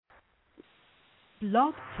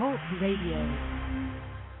Blog Talk Radio.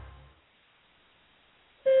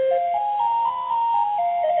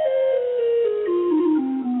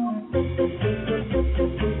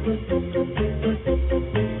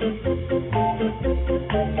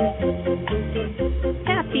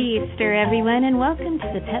 Happy Easter, everyone, and welcome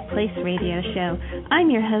to the Pet Place Radio Show.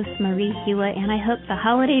 I'm your host, Marie Hulett, and I hope the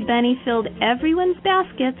holiday bunny filled everyone's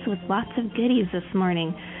baskets with lots of goodies this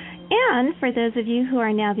morning. And for those of you who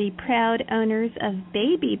are now the proud owners of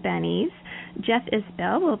baby bunnies, Jeff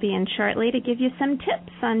Isbell will be in shortly to give you some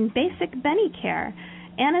tips on basic bunny care.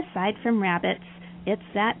 And aside from rabbits, it's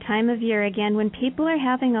that time of year again when people are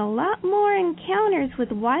having a lot more encounters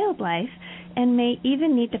with wildlife and may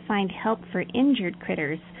even need to find help for injured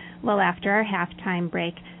critters. Well, after our halftime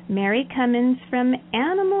break, Mary Cummins from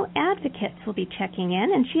Animal Advocates will be checking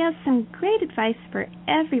in, and she has some great advice for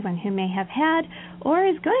everyone who may have had or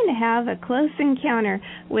is going to have a close encounter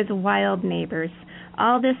with wild neighbors.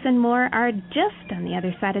 All this and more are just on the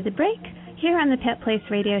other side of the break, here on the Pet Place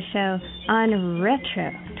Radio Show on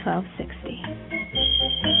Retro 1260.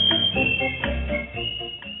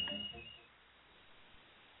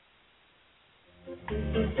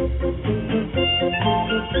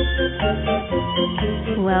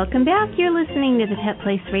 Welcome back. You're listening to the Pet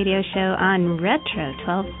Place Radio Show on Retro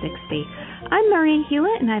 1260. I'm Marie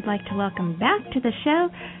Hulett, and I'd like to welcome back to the show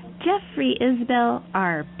Jeffrey Isbell,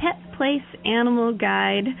 our Pet Place Animal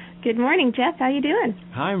Guide. Good morning, Jeff. How you doing?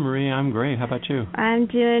 Hi, Marie. I'm great. How about you? I'm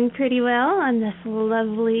doing pretty well on this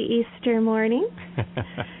lovely Easter morning.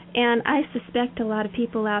 And I suspect a lot of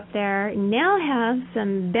people out there now have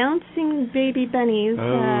some bouncing baby bunnies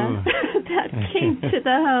that came to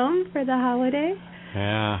the home for the holiday.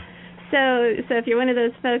 Yeah. So if you're one of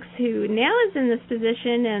those folks who now is in this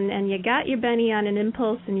position and you got your bunny on an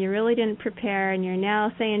impulse and you really didn't prepare and you're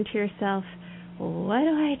now saying to yourself, what do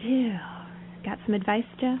I do? Got some advice,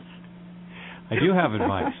 Jeff? I do have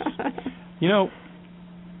advice. You know,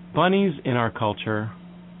 bunnies in our culture,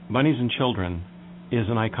 bunnies and children, is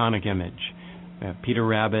an iconic image. Peter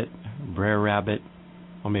Rabbit, Brer Rabbit,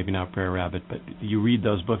 well, maybe not Brer Rabbit, but you read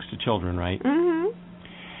those books to children, right? Mm-hmm.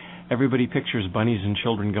 Everybody pictures bunnies and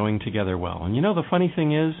children going together well. And you know, the funny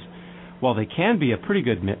thing is, while they can be a pretty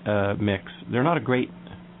good mix, they're not a great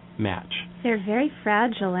match. They're very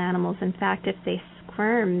fragile animals. In fact, if they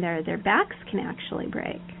squirm, their backs can actually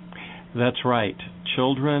break. That's right.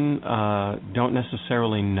 Children don't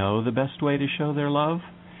necessarily know the best way to show their love.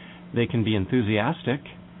 They can be enthusiastic,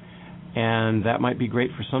 and that might be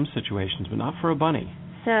great for some situations, but not for a bunny.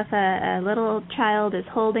 So if a little child is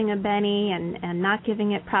holding a bunny and not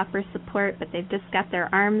giving it proper support, but they've just got their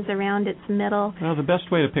arms around its middle. Well, the best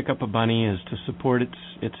way to pick up a bunny is to support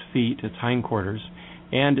its feet, its hindquarters,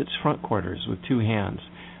 and its front quarters with two hands.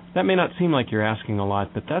 That may not seem like you're asking a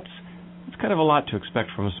lot, but it's kind of a lot to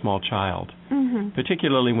expect from a small child,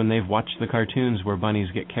 particularly when they've watched the cartoons where bunnies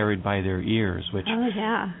get carried by their ears, which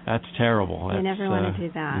that's terrible. You never want to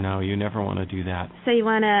do that. No, you never want to do that. So you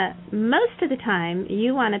want to, most of the time,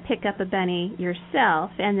 you want to pick up a bunny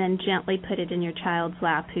yourself and then gently put it in your child's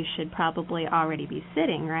lap, who should probably already be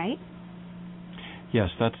sitting, right? Yes,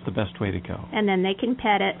 that's the best way to go. And then they can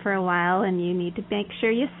pet it for a while, and you need to make sure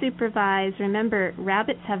you supervise. Remember,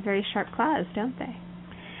 rabbits have very sharp claws, don't they?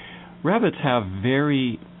 Rabbits have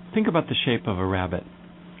think about the shape of a rabbit,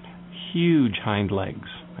 huge hind legs.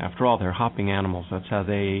 After all, they're hopping animals. That's how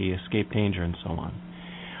they escape danger and so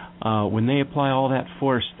on. When they apply all that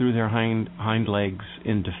force through their hind legs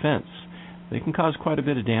in defense, they can cause quite a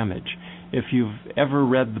bit of damage. If you've ever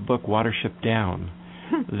read the book Watership Down,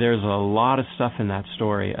 there's a lot of stuff in that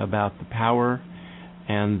story about the power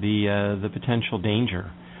and the potential danger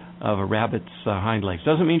of a rabbit's hind legs.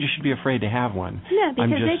 Doesn't mean you should be afraid to have one. No,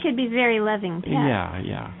 because they could be very loving pets.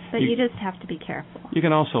 Yeah. But you just have to be careful. You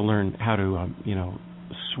can also learn how to,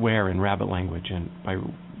 swear in rabbit language by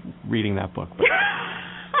reading that book. But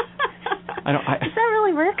Does that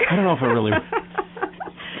really work? I don't know if it really works.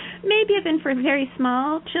 Maybe even for very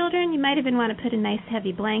small children, you might even want to put a nice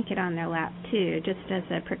heavy blanket on their lap, too, just as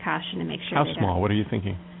a precaution to make sure How small? What are you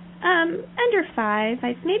thinking? Under 5,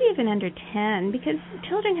 maybe even under 10, because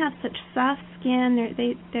children have such soft skin.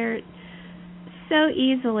 They're so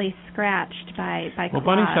easily scratched by claws. Well,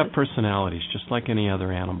 bunnies have personalities, just like any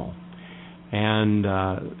other animal. And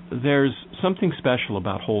there's something special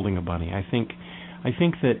about holding a bunny. I think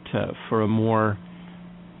that for a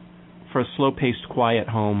slow-paced, quiet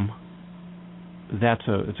home,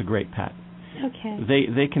 it's a great pet. Okay.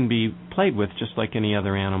 They can be played with just like any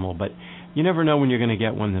other animal, but you never know when you're going to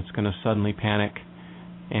get one that's going to suddenly panic.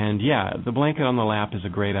 And the blanket on the lap is a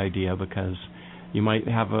great idea because you might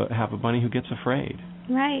have a bunny who gets afraid.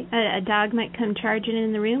 Right. A dog might come charging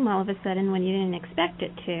in the room all of a sudden when you didn't expect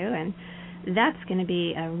it to, and that's going to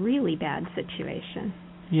be a really bad situation.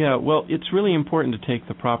 Yeah, well, it's really important to take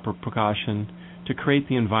the proper precaution to create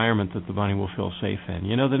the environment that the bunny will feel safe in.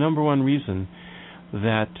 You know, the number one reason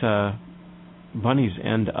that bunnies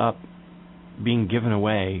end up being given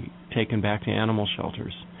away, taken back to animal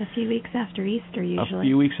shelters. A few weeks after Easter, usually. A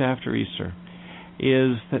few weeks after Easter,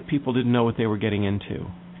 is that people didn't know what they were getting into.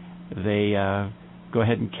 They go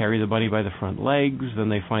ahead and carry the bunny by the front legs, then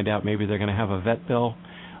they find out maybe they're going to have a vet bill,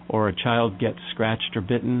 or a child gets scratched or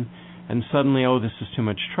bitten, and suddenly, oh, this is too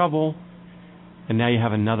much trouble, and now you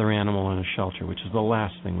have another animal in a shelter, which is the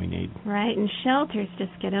last thing we need. Right, and shelters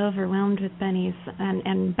just get overwhelmed with bunnies,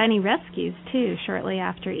 and bunny rescues, too, shortly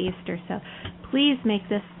after Easter. So please make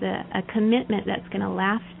this a commitment that's going to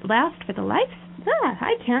last for the life.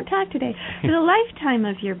 I can't talk today. For the lifetime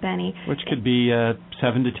of your bunny. Which could be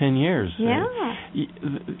 7 to 10 years. Yeah.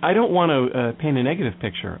 I don't want to paint a negative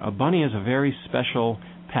picture. A bunny is a very special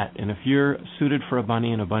pet, and if you're suited for a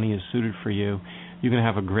bunny and a bunny is suited for you, you're going to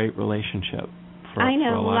have a great relationship for I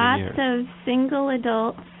know a lot of years. Lots of single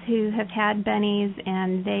adults who have had bunnies,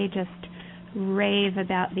 and they just rave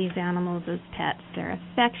about these animals as pets. They're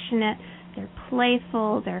affectionate, they're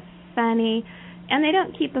playful, they're funny, and they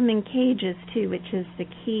don't keep them in cages, too, which is the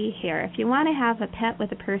key here. If you want to have a pet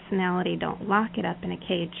with a personality, don't lock it up in a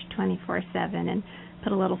cage 24/7 and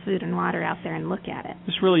put a little food and water out there and look at it.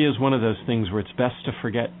 This really is one of those things where it's best to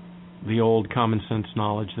forget the old common sense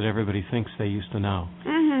knowledge that everybody thinks they used to know.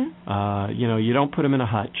 Mm-hmm. You don't put them in a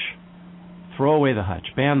hutch. Throw away the hutch.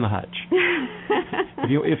 Ban the hutch.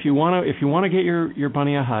 If you want to get your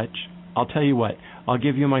bunny a hutch, I'll tell you what. I'll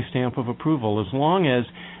give you my stamp of approval as long as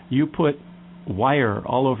you put wire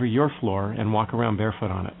all over your floor and walk around barefoot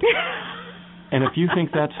on it. And if you think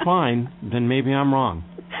that's fine, then maybe I'm wrong.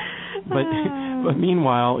 But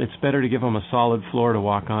meanwhile, it's better to give them a solid floor to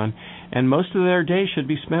walk on, and most of their day should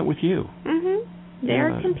be spent with you. Mm-hmm.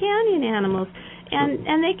 They're companion animals,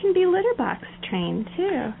 and they can be litter box trained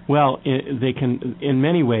too. Well, they can. In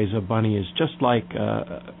many ways, a bunny is just like.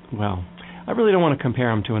 I really don't want to compare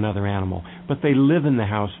them to another animal, but they live in the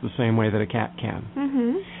house the same way that a cat can.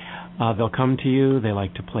 Mm-hmm. They'll come to you. They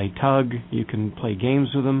like to play tug. You can play games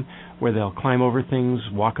with them where they'll climb over things,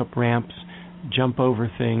 walk up ramps, jump over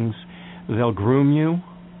things. They'll groom you.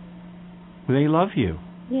 They love you.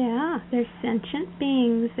 Yeah, they're sentient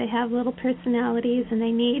beings. They have little personalities, and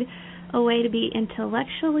they need a way to be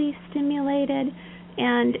intellectually stimulated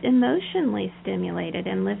and emotionally stimulated,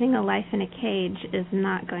 and living a life in a cage is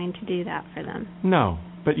not going to do that for them. No,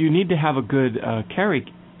 but you need to have a good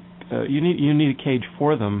you need a cage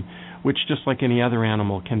for them, which, just like any other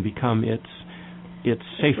animal, can become its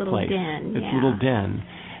safe place, its little den,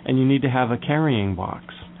 and you need to have a carrying box.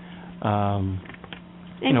 In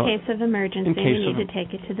case of emergency, you need to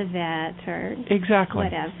take it to the vet or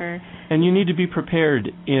whatever. And you need to be prepared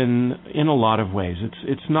in a lot of ways.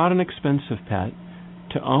 It's not an expensive pet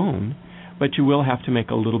to own, but you will have to make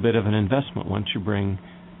a little bit of an investment once you bring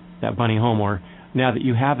that bunny home, or now that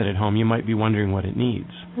you have it at home, you might be wondering what it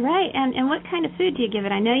needs. Right, and what kind of food do you give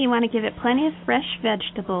it? I know you want to give it plenty of fresh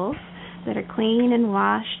vegetables that are clean and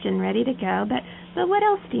washed and ready to go, but what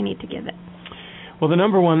else do you need to give it? Well, the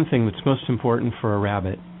number one thing that's most important for a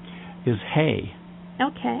rabbit is hay.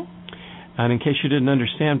 Okay. And in case you didn't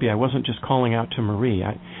understand me, I wasn't just calling out to Marie.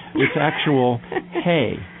 It's actual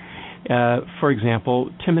hay. For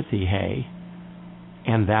example, Timothy Hay,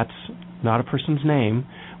 and that's not a person's name.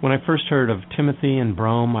 When I first heard of Timothy and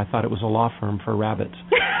Brome, I thought it was a law firm for rabbits.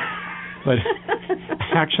 But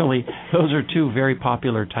actually, those are two very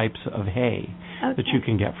popular types of hay that you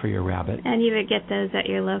can get for your rabbit. And you would get those at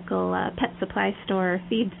your local pet supply store or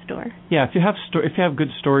feed store. Yeah, if you have good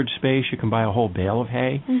storage space, you can buy a whole bale of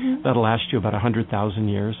hay. Mm-hmm. That'll last you about 100,000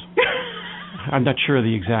 years. I'm not sure of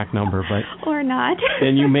the exact number, but or not.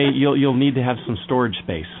 Then you'll need to have some storage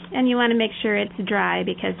space. And you want to make sure it's dry,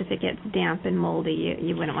 because if it gets damp and moldy,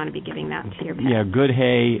 you wouldn't want to be giving that to your pet. Yeah, good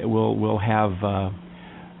hay will have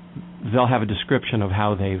they'll have a description of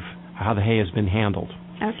how the hay has been handled.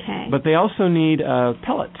 Okay. But they also need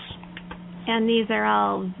pellets. And these are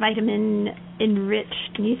all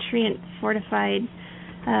vitamin-enriched, nutrient-fortified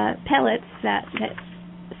pellets that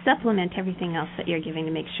supplement everything else that you're giving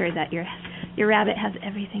to make sure that your rabbit has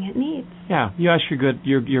everything it needs. Yeah, you ask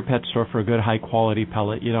your pet store for a good high-quality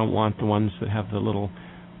pellet. You don't want the ones that have the little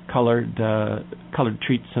colored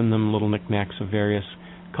treats in them, little knickknacks of various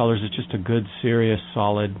colors. It's just a good, serious,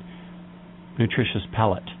 solid, nutritious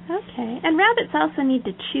pellet. Okay. And rabbits also need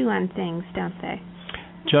to chew on things, don't they?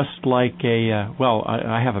 Just like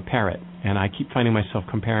I have a parrot, And I keep finding myself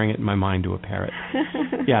comparing it in my mind to a parrot.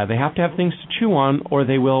 Yeah, they have to have things to chew on, or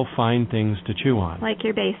they will find things to chew on. Like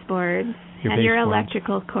your baseboards and your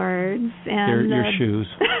electrical cords. And your shoes.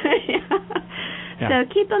 Yeah.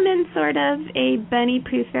 So keep them in sort of a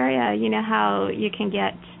bunny-proof area. You know how you can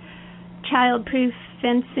get child-proof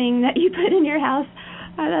fencing that you put in your house?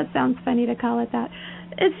 Oh, that sounds funny to call it that.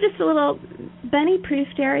 It's just a little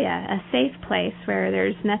bunny-proofed area, a safe place where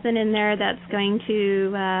there's nothing in there that's going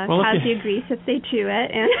to cause you grief if they chew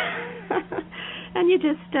it. And and you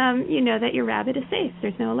just, you know that your rabbit is safe.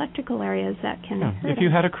 There's no electrical areas that can hurt If you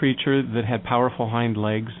had a creature that had powerful hind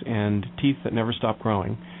legs and teeth that never stop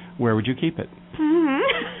growing, where would you keep it?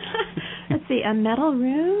 Let's see, a metal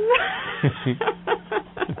room?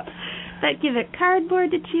 But give it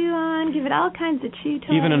cardboard to chew on, give it all kinds of chew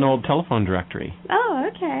toys. Even an old telephone directory. Oh,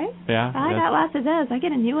 okay. Yeah. I got lots of those. I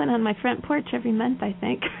get a new one on my front porch every month, I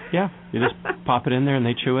think. Yeah, you just pop it in there and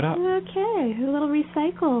they chew it up. Okay, a little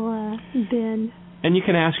recycle bin. And you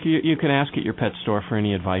can ask at your pet store for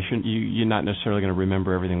any advice. You're not necessarily going to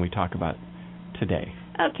remember everything we talk about today.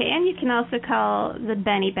 Okay, and you can also call the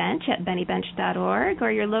Bunny Bench at bunnybench.org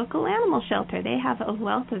or your local animal shelter. They have a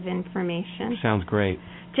wealth of information. Sounds great.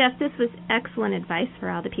 Jeff, this was excellent advice for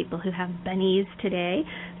all the people who have bunnies today.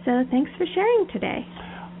 So thanks for sharing today.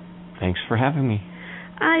 Thanks for having me.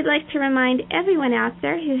 I'd like to remind everyone out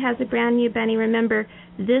there who has a brand new bunny, remember,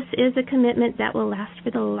 this is a commitment that will last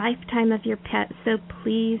for the lifetime of your pet, so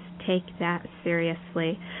please take that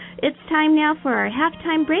seriously. It's time now for our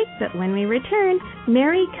halftime break, but when we return,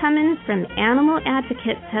 Mary Cummins from Animal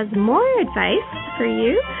Advocates has more advice for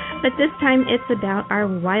you, but this time it's about our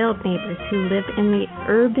wild neighbors who live in the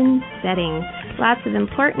urban setting. Lots of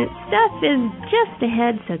important stuff is just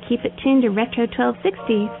ahead, so keep it tuned to Retro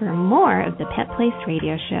 1260 for more of the Pet Place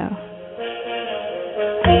Radio Show.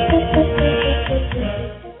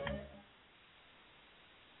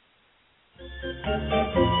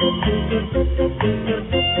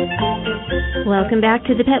 Welcome back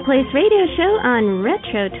to the Pet Place Radio Show on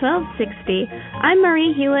Retro 1260. I'm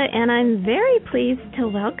Marie Hulett, and I'm very pleased to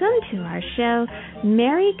welcome to our show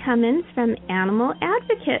Mary Cummins from Animal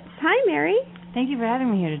Advocates. Hi, Mary. Thank you for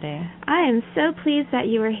having me here today. I am so pleased that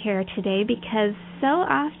you are here today because so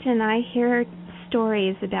often I hear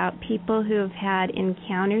stories about people who have had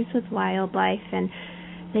encounters with wildlife and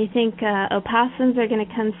they think opossums are going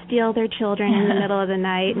to come steal their children in the middle of the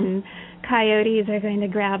night and coyotes are going to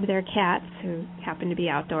grab their cats who happen to be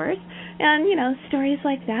outdoors and, you know, stories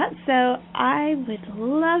like that. So I would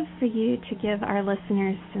love for you to give our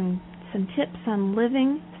listeners some tips on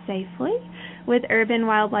living safely with urban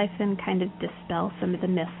wildlife and kind of dispel some of the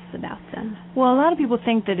myths about them. Well, a lot of people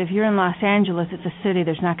think that if you're in Los Angeles, it's a city,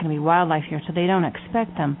 there's not going to be wildlife here, so they don't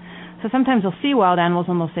expect them. So sometimes they'll see wild animals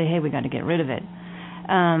and they'll say, hey, we got to get rid of it.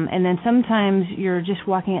 And then sometimes you're just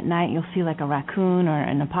walking at night, you'll see like a raccoon or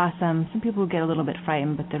an opossum. Some people get a little bit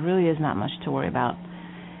frightened, but there really is not much to worry about.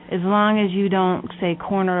 As long as you don't, say,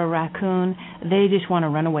 corner a raccoon, they just want to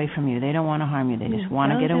run away from you. They don't want to harm you. They just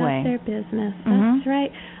want to get away. That's their business. That's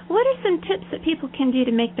right. What are some tips that people can do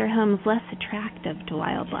to make their homes less attractive to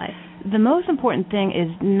wildlife? The most important thing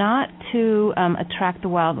is not to attract the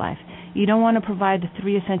wildlife. You don't want to provide the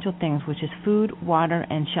three essential things, which is food, water,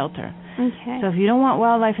 and shelter. Okay. So if you don't want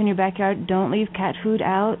wildlife in your backyard, don't leave cat food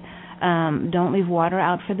out. Don't leave water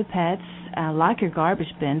out for the pets. Lock your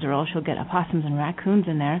garbage bins or else you'll get opossums and raccoons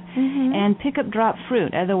in there. And pick up drop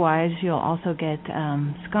fruit. Otherwise, you'll also get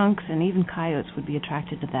skunks and even coyotes would be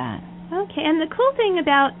attracted to that. Okay, and the cool thing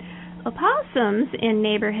about opossums in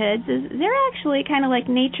neighborhoods is they're actually kind of like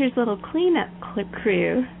nature's little cleanup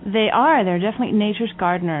crew. They are. They're definitely nature's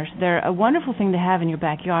gardeners. They're a wonderful thing to have in your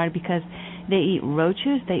backyard because they eat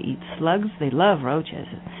roaches, they eat slugs, they love roaches.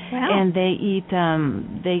 Wow. And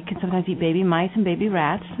they can sometimes eat baby mice and baby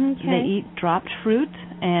rats. Okay. They eat dropped fruit,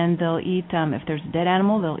 and they'll eat, if there's a dead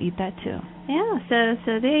animal, they'll eat that too. Yeah,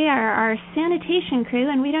 so they are our sanitation crew,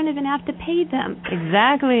 and we don't even have to pay them.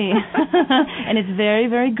 Exactly. And it's very,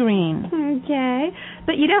 very green. Okay.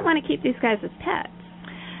 But you don't want to keep these guys as pets.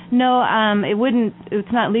 No,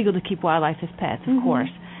 it's not legal to keep wildlife as pets, of course.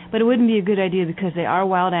 But it wouldn't be a good idea because they are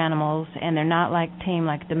wild animals, and they're not tame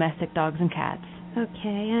like domestic dogs and cats.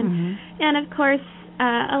 Okay, and of course,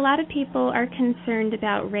 a lot of people are concerned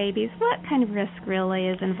about rabies. What kind of risk really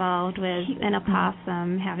is involved with an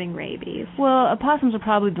opossum having rabies? Well, opossums are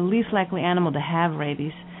probably the least likely animal to have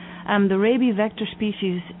rabies. The rabies vector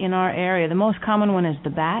species in our area, the most common one is the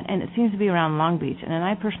bat, and it seems to be around Long Beach. And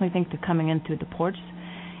I personally think they're coming in through the ports.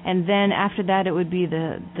 And then after that, it would be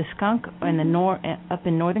the skunk up in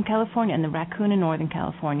Northern California and the raccoon in Northern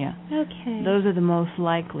California. Okay. Those are the most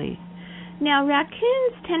likely. Now,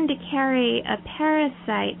 raccoons tend to carry a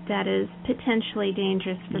parasite that is potentially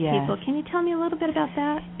dangerous for people. Can you tell me a little bit about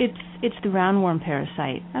that? It's the roundworm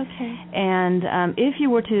parasite. Okay. And if you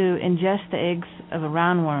were to ingest the eggs of a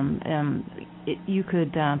roundworm, you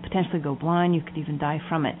could potentially go blind. You could even die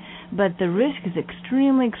from it. But the risk is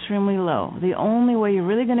extremely, extremely low. The only way you're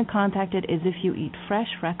really going to contact it is if you eat fresh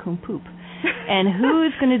raccoon poop. And who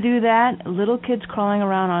is going to do that? Little kids crawling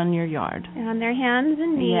around on your yard. On their hands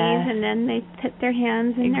and knees, and then they put their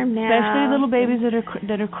hands in their mouth. Especially little babies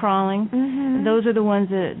that are crawling. Mm-hmm. Those are the ones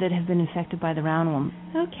that have been infected by the roundworm.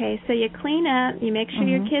 Okay, so you clean up, you make sure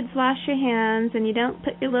your kids wash your hands, and you don't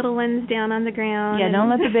put your little ones down on the ground. Yeah, don't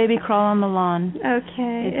let the baby crawl on the lawn.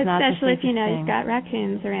 Okay, it's especially if you know thing. You've got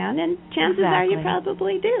raccoons around, and chances are you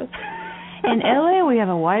probably do. In LA, we have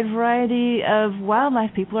a wide variety of wildlife.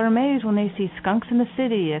 People are amazed when they see skunks in the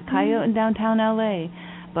city, a coyote in downtown LA,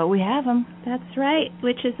 but we have them. That's right,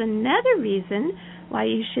 which is another reason why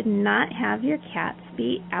you should not have your cats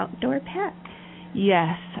be outdoor pets.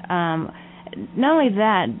 Yes. Not only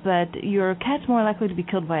that, but your cat's more likely to be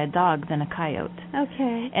killed by a dog than a coyote.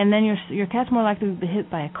 Okay. And then your cat's more likely to be hit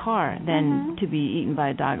by a car than to be eaten by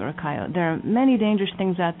a dog or a coyote. There are many dangerous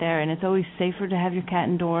things out there, and it's always safer to have your cat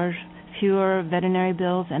indoors, fewer veterinary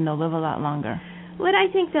bills, and they'll live a lot longer. What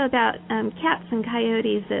I think, though, about cats and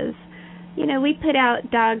coyotes is, we put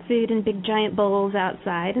out dog food in big giant bowls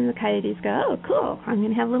outside, and the coyotes go, oh, cool, I'm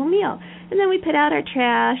going to have a little meal. And then we put out our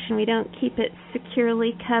trash, and we don't keep it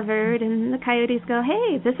securely covered, and the coyotes go,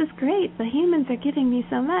 hey, this is great, the humans are giving me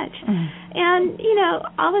so much. And,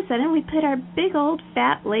 all of a sudden we put our big old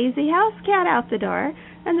fat lazy house cat out the door,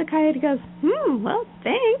 and the coyote goes, well,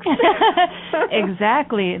 thanks.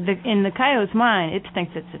 Exactly. In the coyote's mind, it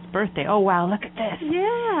thinks it's its birthday. Oh, wow, look at this.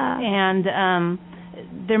 Yeah. And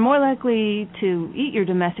they're more likely to eat your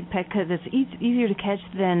domestic pet because it's easier to catch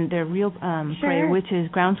than their real prey, which is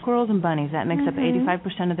ground squirrels and bunnies. That makes up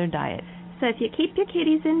 85% of their diet. So if you keep your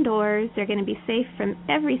kitties indoors, they're going to be safe from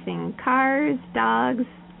everything, cars, dogs,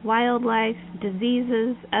 wildlife,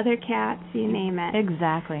 diseases, other cats, you name it.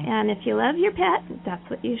 Exactly. And if you love your pet, that's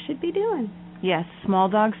what you should be doing. Yes, small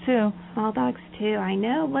dogs too. Small dogs too, I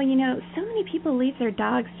know. Well, so many people leave their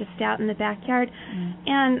dogs just out in the backyard,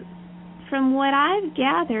 and from what I've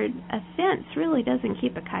gathered, a fence really doesn't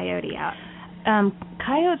keep a coyote out.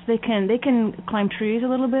 Coyotes, they can climb trees a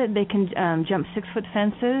little bit. They can jump 6-foot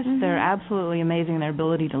fences. They're absolutely amazing in their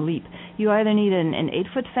ability to leap. You either need an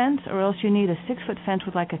 8-foot fence or else you need a 6-foot fence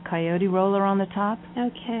with like a coyote roller on the top.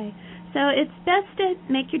 Okay. So it's best to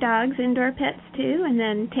make your dogs indoor pets too, and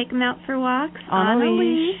then take them out for walks on a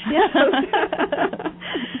leash. Yes.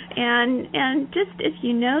 and just if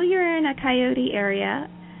you're in a coyote area,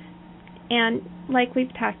 and like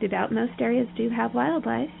we've talked about, most areas do have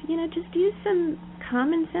wildlife, just use some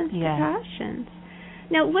common sense precautions.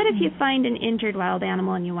 Now, what if you find an injured wild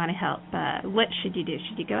animal and you want to help? What should you do?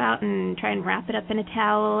 Should you go out and try and wrap it up in a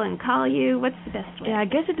towel and call you? What's the best way? Yeah, I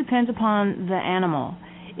guess it depends upon the animal.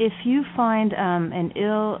 If you find an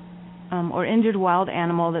ill or injured wild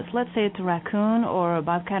animal that's, let's say it's a raccoon or a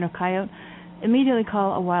bobcat or coyote, immediately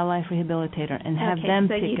call a wildlife rehabilitator and have them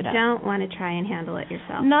pick it up. So you don't want to try and handle it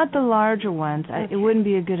yourself? Not the larger ones. It wouldn't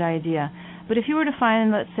be a good idea. But if you were to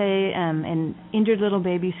find, let's say, an injured little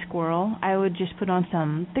baby squirrel, I would just put on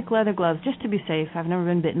some thick leather gloves just to be safe. I've never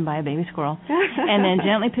been bitten by a baby squirrel. And then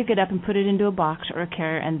gently pick it up and put it into a box or a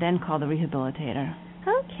carrier and then call the rehabilitator.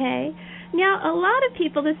 Okay. Now, a lot of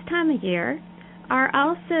people this time of year are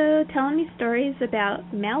also telling me stories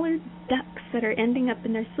about mallard ducks that are ending up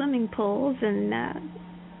in their swimming pools and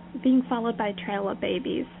being followed by a trail of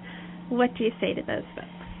babies. What do you say to those folks?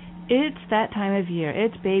 It's that time of year.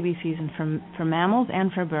 It's baby season for mammals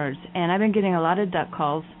and for birds. And I've been getting a lot of duck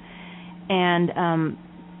calls. And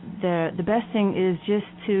the best thing is just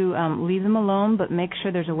to leave them alone, but make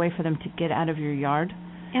sure there's a way for them to get out of your yard.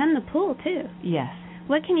 And the pool, too. Yes.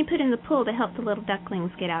 What can you put in the pool to help the little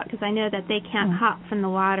ducklings get out? Because I know that they can't hop from the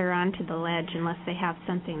water onto the ledge unless they have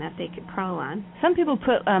something that they could crawl on. Some people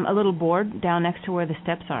put a little board down next to where the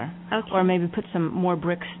steps are. Okay. Or maybe put some more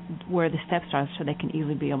bricks where the steps are so they can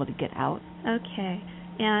easily be able to get out. Okay.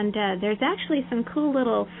 And there's actually some cool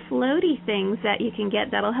little floaty things that you can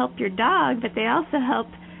get that'll help your dog, but they also help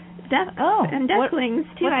and ducklings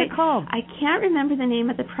too. What's it called? I can't remember the name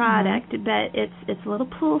of the product, but it's a little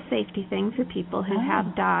pool safety thing for people who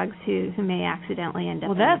have dogs who may accidentally end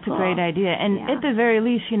up in the pool. Well, that's a great idea. And at the very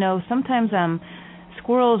least, sometimes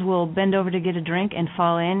squirrels will bend over to get a drink and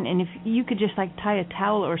fall in, and if you could just tie a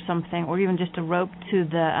towel or something, or even just a rope to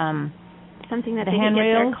the something that the they can get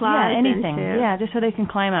handrails, their claws anything. into. Yeah, just so they can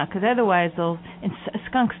climb out, because otherwise and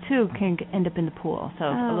skunks too can end up in the pool. So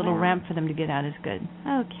a little ramp for them to get out is good.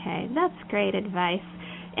 Okay, that's great advice.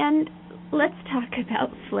 And let's talk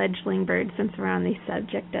about fledgling birds since we're on the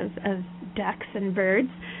subject of ducks and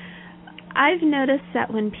birds. I've noticed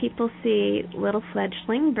that when people see little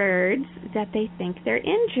fledgling birds that they think they're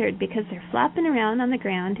injured because they're flopping around on the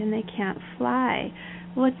ground and they can't fly.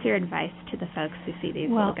 What's your advice to the folks who see these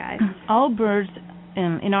little guys? All birds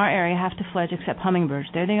in our area have to fledge except hummingbirds.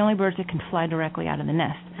 They're the only birds that can fly directly out of the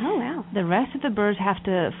nest. Oh, wow. The rest of the birds have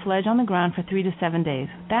to fledge on the ground for 3 to 7 days.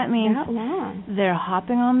 That means that long. They're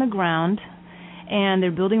hopping on the ground and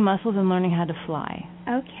they're building muscles and learning how to fly.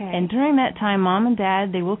 Okay. And during that time, Mom and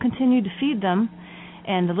Dad, they will continue to feed them,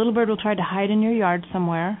 and the little bird will try to hide in your yard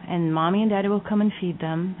somewhere, and Mommy and Daddy will come and feed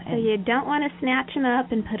them. So you don't want to snatch them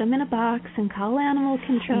up and put them in a box and call animal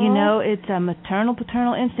control? You know, it's a maternal,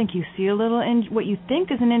 paternal instinct. You see a little, what you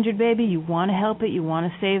think is an injured baby, you want to help it, you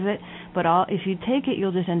want to save it, but if you take it,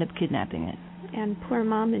 you'll just end up kidnapping it. And poor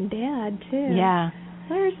Mom and Dad, too. Yeah.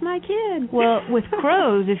 Where's my kid? Well, with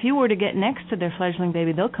crows, if you were to get next to their fledgling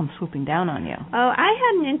baby, they'll come swooping down on you. Oh, I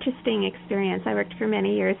had an interesting experience. I worked for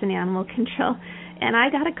many years in animal control, and I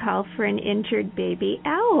got a call for an injured baby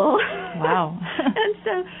owl. Wow. And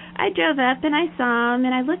so I drove up, and I saw him,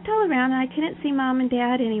 and I looked all around, and I couldn't see Mom and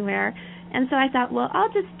Dad anywhere. And so I thought, well,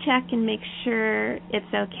 I'll just check and make sure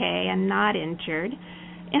it's okay and not injured.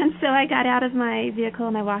 And so I got out of my vehicle,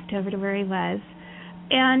 and I walked over to where he was.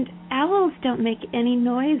 And owls don't make any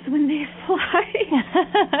noise when they fly.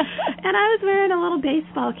 And I was wearing a little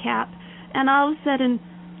baseball cap, and all of a sudden,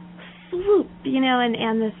 swoop,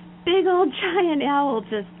 and this big old giant owl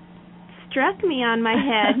just struck me on my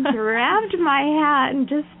head, grabbed my hat, and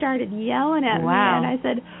just started yelling at me. And I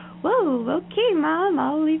said, whoa, okay, Mom,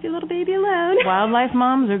 I'll leave your little baby alone. Wildlife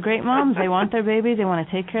moms are great moms. They want their babies. They want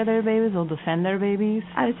to take care of their babies. They'll defend their babies.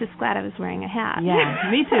 I was just glad I was wearing a hat.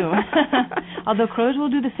 Yeah, me too. Although crows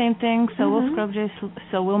will do the same thing, so will scrubjays,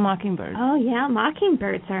 so will mockingbirds. Oh, yeah,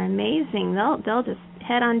 mockingbirds are amazing. They'll just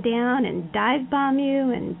head on down and dive bomb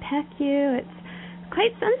you and peck you. It's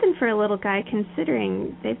quite something for a little guy,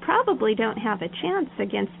 considering they probably don't have a chance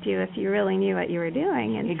against you if you really knew what you were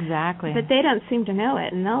doing. Exactly. But they don't seem to know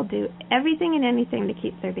it, and they'll do everything and anything to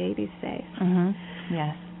keep their babies safe.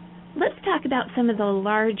 Yes. Let's talk about some of the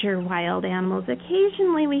larger wild animals.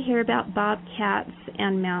 Occasionally we hear about bobcats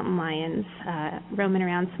and mountain lions roaming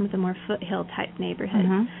around some of the more foothill-type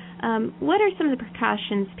neighborhoods. What are some of the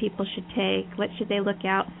precautions people should take? What should they look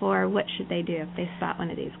out for? What should they do if they spot one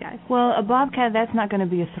of these guys? Well, a bobcat, that's not going to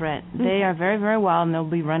be a threat. They are very, very wild, and they'll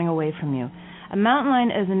be running away from you. A mountain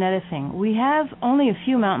lion is another thing. We have only a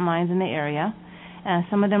few mountain lions in the area.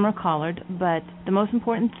 Some of them are collared, but the most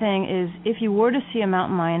important thing is if you were to see a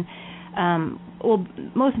mountain lion,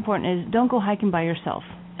 most important is don't go hiking by yourself.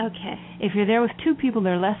 Okay. If you're there with two people,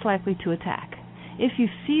 they're less likely to attack. If you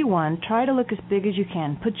see one, try to look as big as you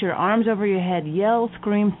can. Put your arms over your head, yell,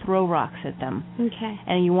 scream, throw rocks at them. Okay.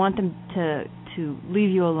 And you want them to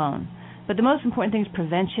leave you alone. But the most important thing is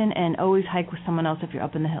prevention, and always hike with someone else if you're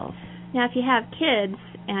up in the hills. Now, if you have kids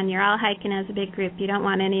and you're all hiking as a big group, you don't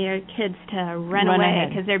want any of your kids to run away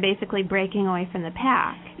because they're basically breaking away from the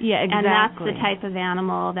pack. Yeah, exactly. And that's the type of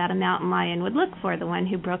animal that a mountain lion would look for, the one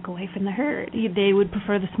who broke away from the herd. They would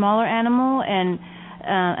prefer the smaller animal, and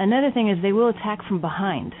another thing is they will attack from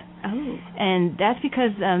behind. Oh. And that's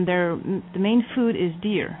because the main food is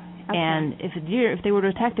deer. Okay. And if they were to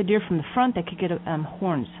attack the deer from the front, they could get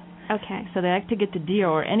horns. Okay. So they like to get the deer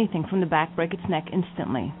or anything from the back, break its neck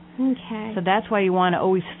instantly. Okay. So that's why you want to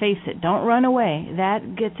always face it. Don't run away.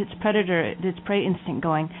 That gets its prey instinct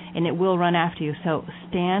going, and it will run after you. So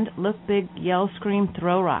stand, look big, yell, scream,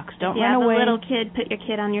 throw rocks. Don't run away. If you have a little kid, put your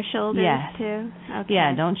kid on your shoulders, too? Okay.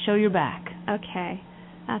 Yeah, don't show your back. Okay.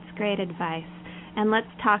 That's great advice. And let's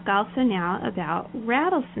talk also now about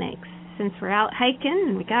rattlesnakes. Since we're out hiking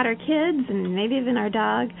and we got our kids and maybe even our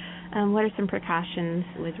dog, what are some precautions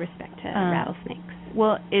with respect to rattlesnakes?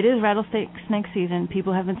 Well, it is rattlesnake season.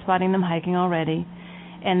 People have been spotting them hiking already.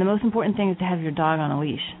 And the most important thing is to have your dog on a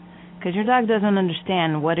leash. Because your dog doesn't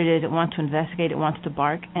understand what it is. It wants to investigate. It wants to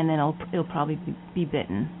bark. And then it'll probably be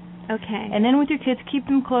bitten. Okay. And then with your kids, keep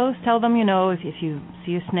them close. Tell them, if you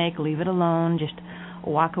see a snake, leave it alone. Just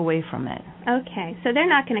walk away from it. Okay. So they're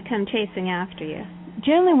not going to come chasing after you.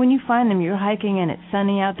 Generally, when you find them, you're hiking and it's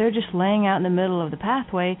sunny out. They're just laying out in the middle of the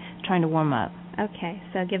pathway trying to warm up. Okay,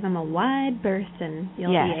 so give them a wide berth and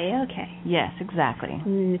you'll Yes. be A-okay. Yes, exactly.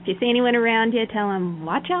 And if you see anyone around you, tell them,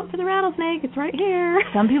 watch out for the rattlesnake, it's right here.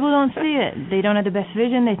 Some people don't see it. They don't have the best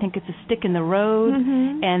vision. They think it's a stick in the road,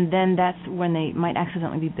 and then that's when they might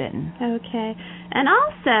accidentally be bitten. Okay. And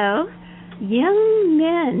also, young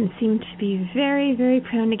men seem to be very, very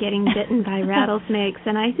prone to getting bitten by rattlesnakes,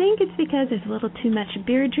 and I think it's because there's a little too much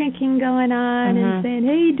beer drinking going on and saying,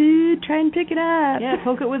 hey, dude, try and pick it up. Yeah,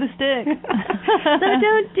 poke it with a stick. So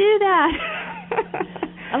don't do that.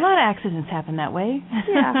 A lot of accidents happen that way.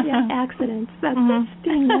 Yeah, accidents. That's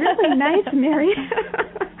really nice, Mary.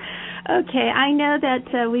 Okay, I know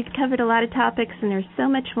that we've covered a lot of topics and there's so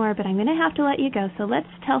much more, but I'm going to have to let you go. So let's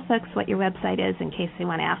tell folks what your website is in case they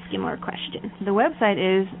want to ask you more questions. The website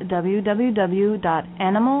is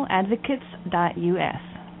www.animaladvocates.us.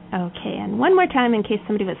 Okay, and one more time in case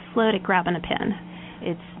somebody was slow to grabbing a pen.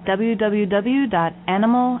 It's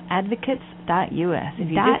www.animaladvocates.us. If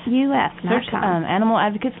you just .us, search Animal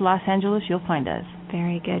Advocates Los Angeles, you'll find us.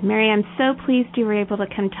 Very good. Mary, I'm so pleased you were able to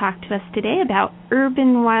come talk to us today about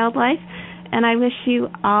urban wildlife, and I wish you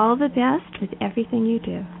all the best with everything you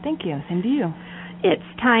do. Thank you. Same to you. It's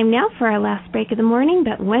time now for our last break of the morning,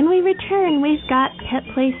 but when we return, we've got Pet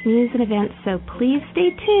Place news and events, so please stay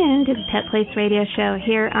tuned to the Pet Place radio show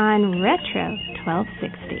here on Retro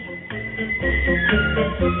 1260.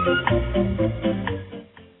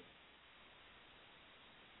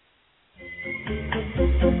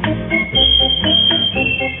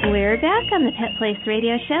 We're back on the Pet Place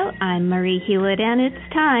radio show. I'm Marie Hulett, and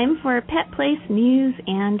it's time for Pet Place news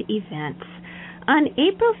and events. On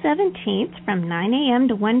April 17th, from 9 a.m.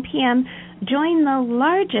 to 1 p.m., join the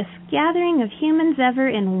largest gathering of humans ever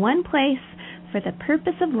in one place for the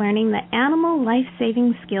purpose of learning the animal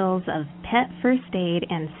life-saving skills of pet first aid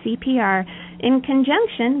and CPR in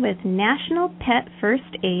conjunction with National Pet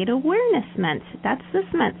First Aid Awareness Month. That's this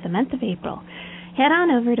month, the month of April. Head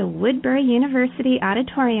on over to Woodbury University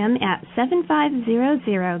Auditorium at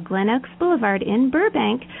 7500 Glen Oaks Boulevard in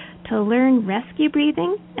Burbank to learn rescue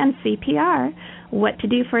breathing and CPR, what to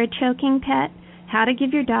do for a choking pet, how to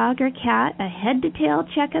give your dog or cat a head-to-tail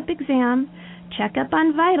checkup exam, check up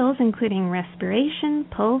on vitals including respiration,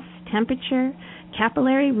 pulse, temperature,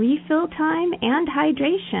 capillary refill time, and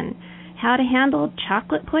hydration, how to handle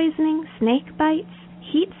chocolate poisoning, snake bites,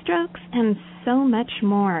 heat strokes, and so much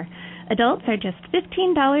more. Adults are just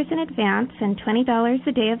 $15 in advance and $20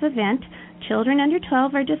 a day of event. Children under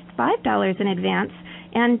 12 are just $5 in advance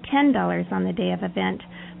and $10 on the day of event.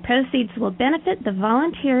 Proceeds will benefit the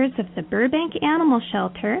volunteers of the Burbank Animal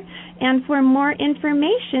Shelter, and for more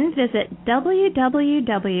information, visit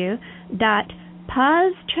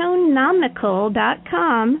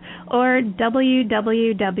www.paustronomical.com or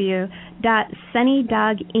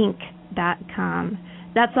www.sunnydoginc.com.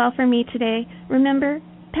 That's all for me today. Remember,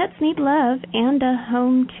 pets need love and a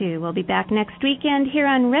home, too. We'll be back next weekend here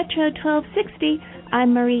on Retro 1260.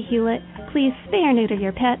 I'm Marie Hulett. Please spay or neuter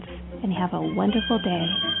your pets and have a wonderful day.